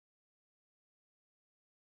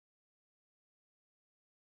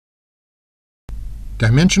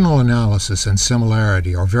Dimensional analysis and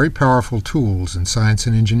similarity are very powerful tools in science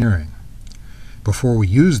and engineering. Before we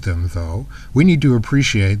use them, though, we need to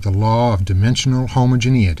appreciate the law of dimensional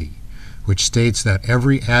homogeneity, which states that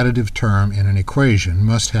every additive term in an equation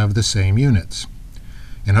must have the same units.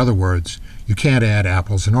 In other words, you can't add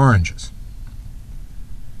apples and oranges.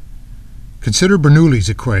 Consider Bernoulli's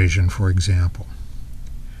equation, for example.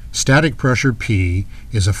 Static pressure P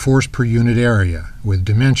is a force per unit area with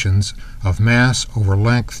dimensions of mass over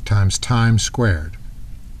length times time squared.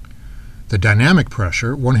 The dynamic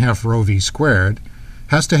pressure, 1/2 rho v squared,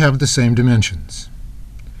 has to have the same dimensions.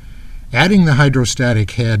 Adding the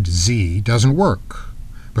hydrostatic head z doesn't work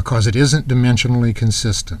because it isn't dimensionally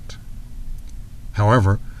consistent.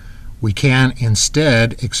 However, we can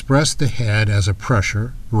instead express the head as a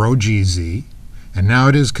pressure, rho gz, and now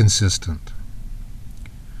it is consistent.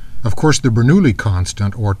 Of course, the Bernoulli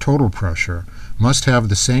constant, or total pressure, must have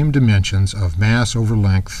the same dimensions of mass over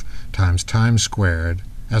length times time squared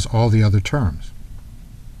as all the other terms.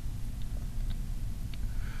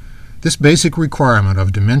 This basic requirement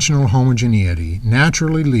of dimensional homogeneity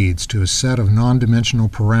naturally leads to a set of non-dimensional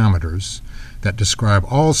parameters that describe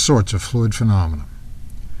all sorts of fluid phenomena.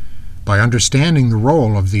 By understanding the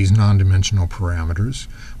role of these non-dimensional parameters,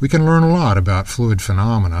 we can learn a lot about fluid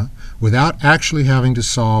phenomena without actually having to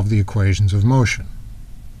solve the equations of motion.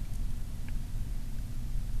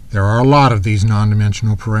 There are a lot of these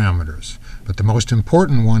non-dimensional parameters, but the most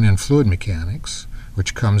important one in fluid mechanics,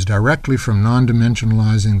 which comes directly from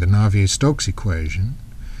non-dimensionalizing the Navier-Stokes equation,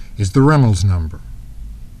 is the Reynolds number.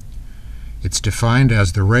 It's defined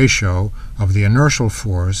as the ratio of the inertial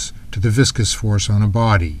force to the viscous force on a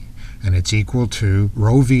body, and it's equal to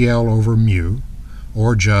rho VL over mu,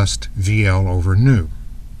 or just VL over nu.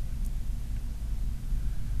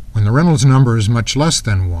 When the Reynolds number is much less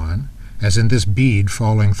than 1, as in this bead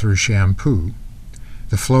falling through shampoo,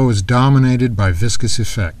 the flow is dominated by viscous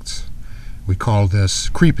effects. We call this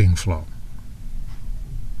creeping flow.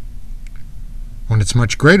 When it's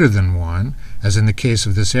much greater than 1, as in the case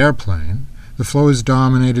of this airplane, the flow is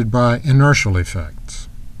dominated by inertial effects.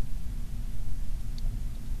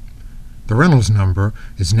 The Reynolds number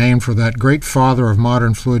is named for that great father of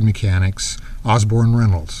modern fluid mechanics, Osborne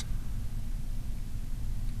Reynolds.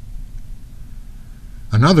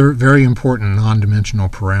 Another very important non-dimensional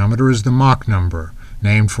parameter is the Mach number,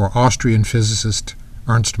 named for Austrian physicist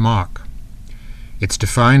Ernst Mach. It's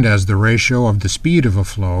defined as the ratio of the speed of a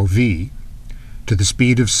flow, v, to the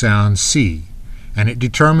speed of sound, c, and it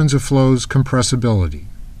determines a flow's compressibility.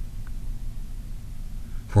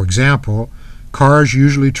 For example, cars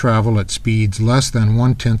usually travel at speeds less than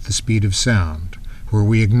 1/10 the speed of sound, where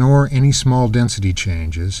we ignore any small density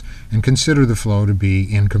changes and consider the flow to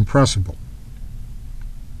be incompressible.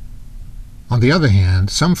 On the other hand,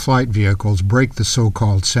 some flight vehicles break the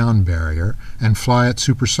so-called sound barrier and fly at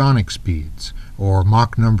supersonic speeds, or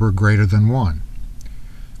Mach number greater than 1.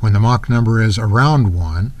 When the Mach number is around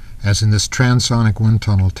 1, as in this transonic wind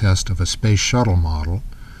tunnel test of a space shuttle model,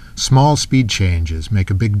 small speed changes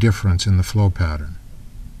make a big difference in the flow pattern.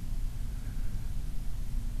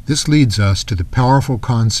 This leads us to the powerful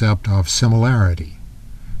concept of similarity.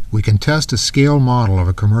 We can test a scale model of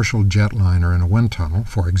a commercial jetliner in a wind tunnel,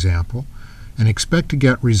 for example, and expect to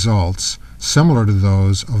get results similar to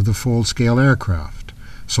those of the full-scale aircraft,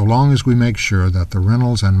 so long as we make sure that the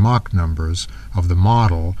Reynolds and Mach numbers of the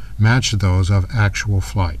model match those of actual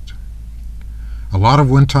flight. A lot of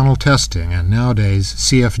wind tunnel testing, and nowadays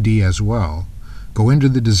CFD as well, go into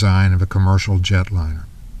the design of a commercial jetliner.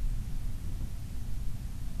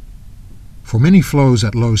 For many flows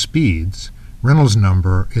at low speeds, Reynolds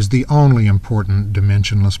number is the only important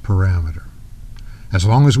dimensionless parameter. As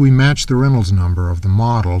long as we match the Reynolds number of the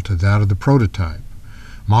model to that of the prototype,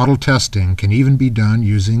 model testing can even be done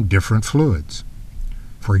using different fluids.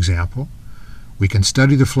 For example, we can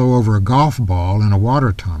study the flow over a golf ball in a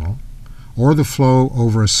water tunnel, or the flow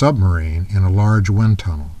over a submarine in a large wind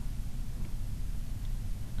tunnel.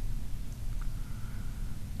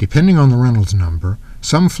 Depending on the Reynolds number,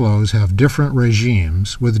 some flows have different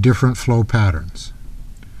regimes with different flow patterns.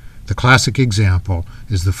 The classic example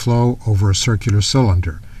is the flow over a circular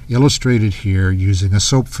cylinder, illustrated here using a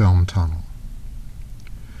soap film tunnel.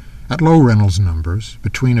 At low Reynolds numbers,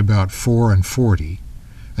 between about 4 and 40,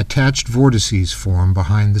 attached vortices form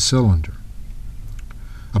behind the cylinder.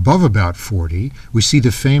 Above about 40, we see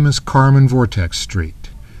the famous Kármán vortex street,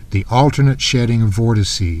 the alternate shedding of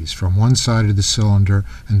vortices from one side of the cylinder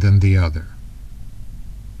and then the other.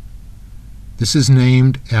 This is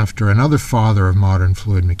named after another father of modern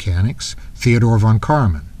fluid mechanics, Theodor von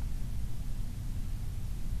Kármán.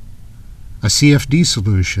 A CFD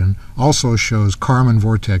solution also shows Kármán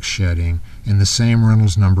vortex shedding in the same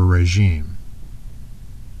Reynolds number regime.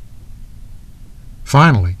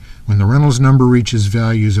 Finally, when the Reynolds number reaches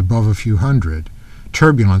values above a few hundred,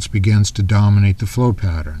 turbulence begins to dominate the flow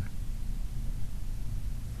pattern.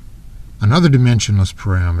 Another dimensionless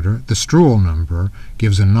parameter, the Struhl number,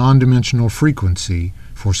 gives a non-dimensional frequency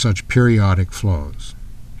for such periodic flows.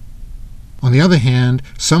 On the other hand,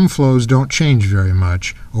 some flows don't change very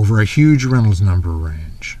much over a huge Reynolds number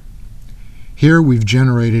range. Here we've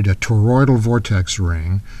generated a toroidal vortex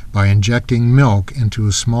ring by injecting milk into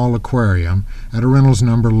a small aquarium at a Reynolds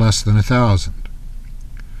number less than 1,000.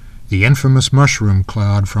 The infamous mushroom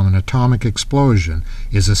cloud from an atomic explosion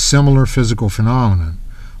is a similar physical phenomenon,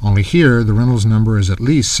 only here the Reynolds number is at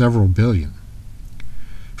least several billion.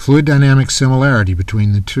 Fluid dynamic similarity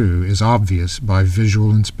between the two is obvious by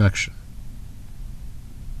visual inspection.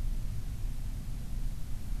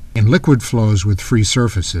 In liquid flows with free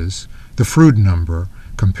surfaces, the Froude number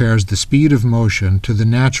compares the speed of motion to the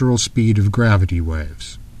natural speed of gravity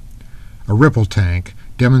waves. A ripple tank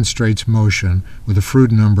demonstrates motion with a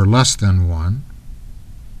Froude number less than 1,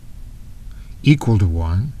 equal to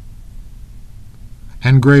 1,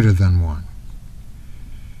 and greater than 1.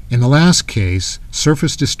 In the last case,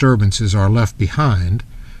 surface disturbances are left behind,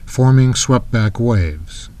 forming swept-back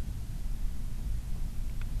waves.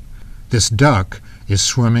 This duck is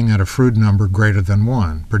swimming at a Froude number greater than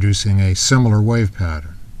 1, producing a similar wave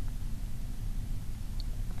pattern.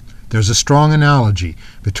 There's a strong analogy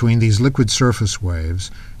between these liquid surface waves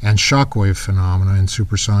and shockwave phenomena in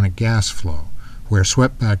supersonic gas flow, where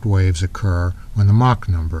swept-back waves occur when the Mach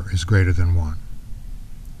number is greater than 1.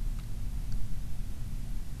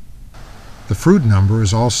 The Froude number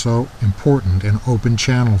is also important in open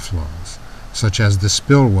channel flows, such as the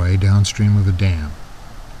spillway downstream of a dam.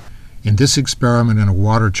 In this experiment in a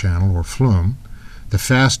water channel, or flume, the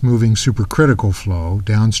fast-moving supercritical flow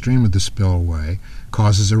downstream of the spillway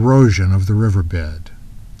causes erosion of the riverbed.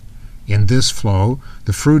 In this flow,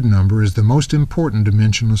 the Froude number is the most important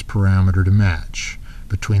dimensionless parameter to match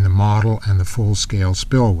between the model and the full-scale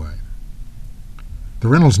spillway. The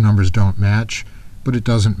Reynolds numbers don't match, but it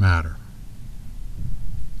doesn't matter.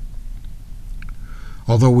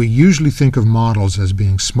 Although we usually think of models as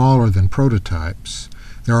being smaller than prototypes,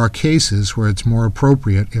 there are cases where it's more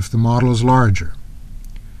appropriate if the model is larger.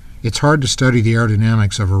 It's hard to study the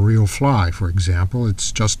aerodynamics of a real fly, for example.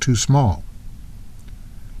 It's just too small.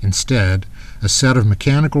 Instead, a set of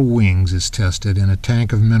mechanical wings is tested in a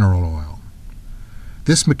tank of mineral oil.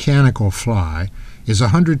 This mechanical fly is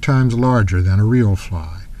 100 times larger than a real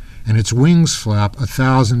fly, and its wings flap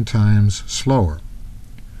 1,000 times slower.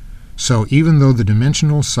 So even though the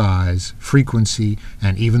dimensional size, frequency,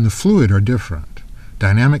 and even the fluid are different,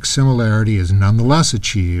 dynamic similarity is nonetheless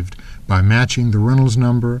achieved by matching the Reynolds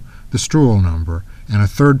number, the Struhl number, and a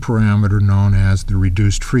third parameter known as the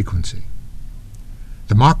reduced frequency.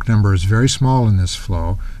 The Mach number is very small in this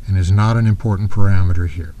flow and is not an important parameter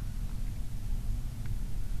here.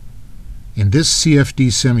 In this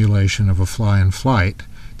CFD simulation of a fly in flight,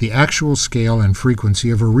 the actual scale and frequency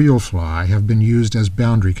of a real fly have been used as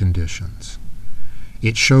boundary conditions.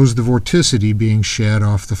 It shows the vorticity being shed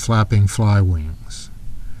off the flapping fly wings.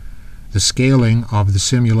 The scaling of the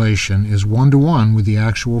simulation is 1-to-1 with the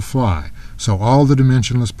actual fly, so all the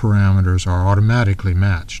dimensionless parameters are automatically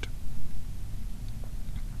matched.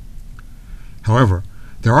 However,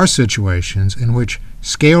 there are situations in which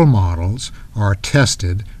scale models are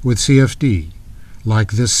tested with CFD,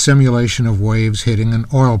 like this simulation of waves hitting an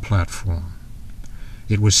oil platform.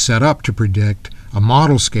 It was set up to predict a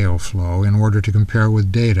model scale flow in order to compare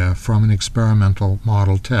with data from an experimental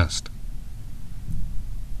model test.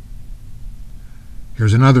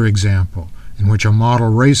 Here's another example in which a model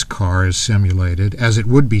race car is simulated as it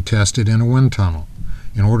would be tested in a wind tunnel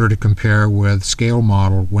in order to compare with scale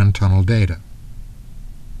model wind tunnel data.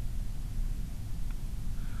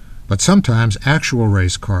 But sometimes actual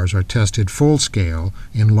race cars are tested full scale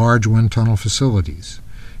in large wind tunnel facilities,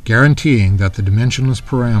 guaranteeing that the dimensionless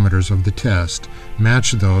parameters of the test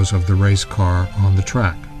match those of the race car on the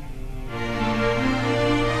track.